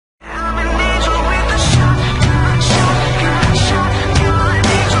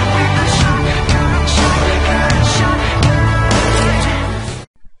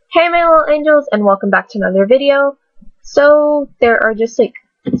Angels, and welcome back to another video. So there are just like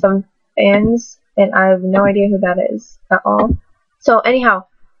some fans, and I have no idea who that is at all. So anyhow,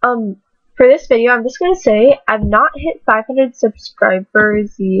 for this video, I'm just gonna say I've not hit 500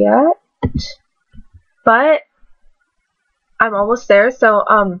 subscribers yet, but I'm almost there. So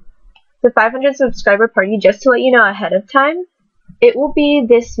the 500 subscriber party, just to let you know ahead of time, it will be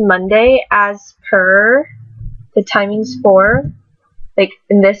this Monday as per the timings for, like,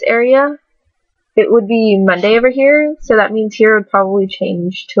 in this area. It would be Monday over here, so that means here would probably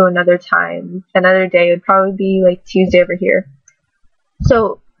change to another time. Another day would probably be like Tuesday over here.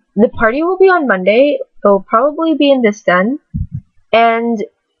 So the party will be on Monday. It'll probably be in this den, and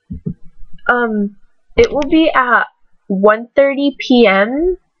it will be at 1:30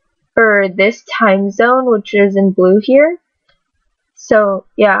 p.m. for this time zone, which is in blue here. So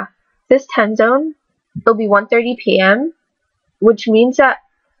yeah, this time zone, it'll be 1:30 p.m., which means that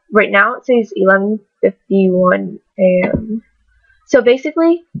right now it says 11:51 a.m. So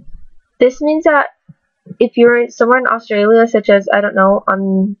basically, this means that if you're somewhere in Australia, such as, I don't know,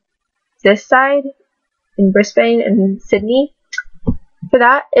 on this side, in Brisbane and Sydney, for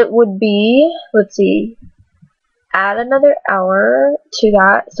that it would be, let's see, add another hour to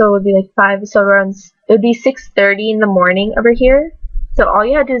that, so it would be like 5, so around, it would be 6:30 in the morning over here. So all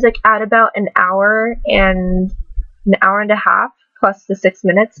you have to do is like add about an hour and a half plus the 6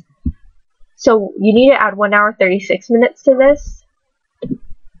 minutes. So you need to add 1 hour 36 minutes to this.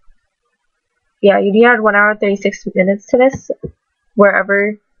 Yeah, you need to add 1 hour 36 minutes to this,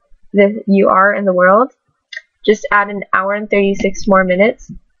 wherever you are in the world. Just add an hour and 36 more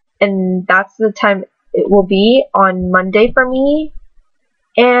minutes, and that's the time it will be on Monday for me,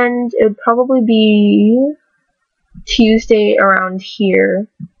 and it would probably be Tuesday around here.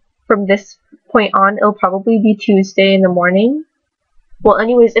 From this point on, it'll probably be Tuesday in the morning. Well,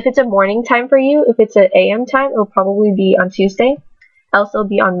 anyways, if it's a morning time for you, if it's an AM time, it'll probably be on Tuesday. Else it'll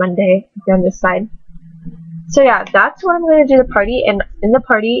be on Monday if you're on this side. So yeah, that's what I'm going to do the party. And in the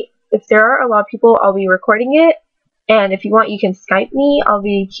party, if there are a lot of people, I'll be recording it. And if you want, you can Skype me. I'll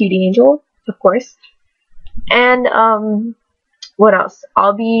be Cutie Angel, of course. And what else?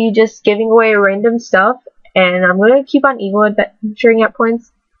 I'll be just giving away random stuff. And I'm going to keep on evil adventuring at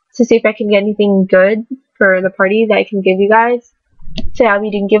points to see if I can get anything good for the party that I can give you guys. So yeah, I'll be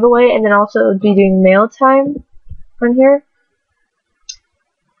doing giveaway, and then also be doing mail time on here.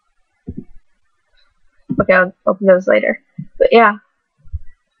 Okay, I'll open those later. But yeah,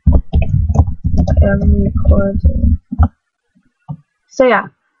 I'm recording. So yeah,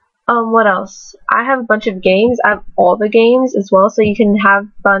 what else? I have a bunch of games. I have all the games as well, so you can have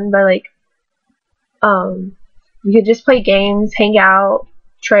fun by like, you could just play games, hang out,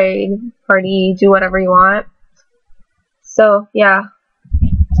 trade, party, do whatever you want. So yeah,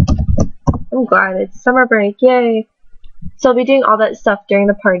 I'm glad it's summer break, yay! So I'll be doing all that stuff during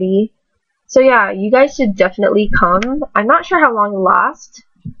the party. So yeah, you guys should definitely come. I'm not sure how long it'll last.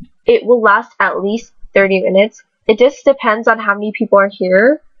 It will last at least 30 minutes. It just depends on how many people are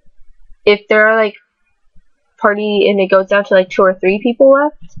here. If there are like party and it goes down to like 2 or 3 people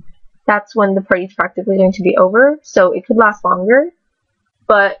left, that's when the party's practically going to be over. So it could last longer.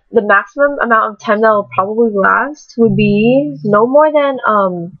 But the maximum amount of time that will probably last would be no more than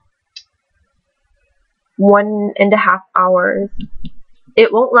 1.5 hours.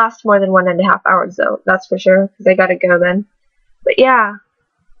 It won't last more than 1.5 hours though, that's for sure, because I gotta go then. But yeah.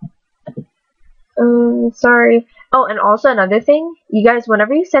 Sorry. Oh, and also another thing, you guys,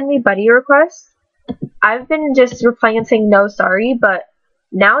 whenever you send me buddy requests, I've been just replying and saying no, sorry, but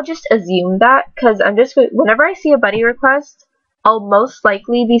now just assume that, because I'm just, whenever I see a buddy request, I'll most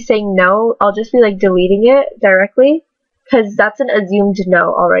likely be saying no. I'll just be like deleting it directly, because that's an assumed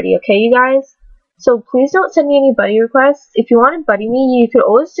no already, okay, you guys? So please don't send me any buddy requests. If you want to buddy me, you could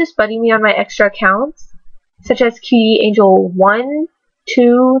always just buddy me on my extra accounts, such as Cutie Angel 1,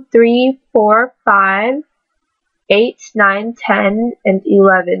 2, 3, 4, 5, 8, 9, 10, and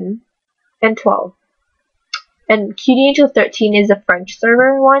 11, and 12. And Cutie Angel 13 is a French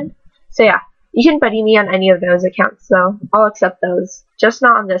server one. So yeah, you can buddy me on any of those accounts, so I'll accept those. Just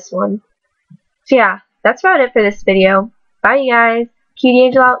not on this one. So yeah, that's about it for this video. Bye, you guys. Cutie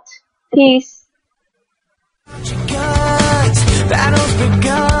Angel out. Peace. Battles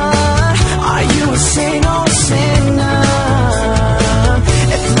begun.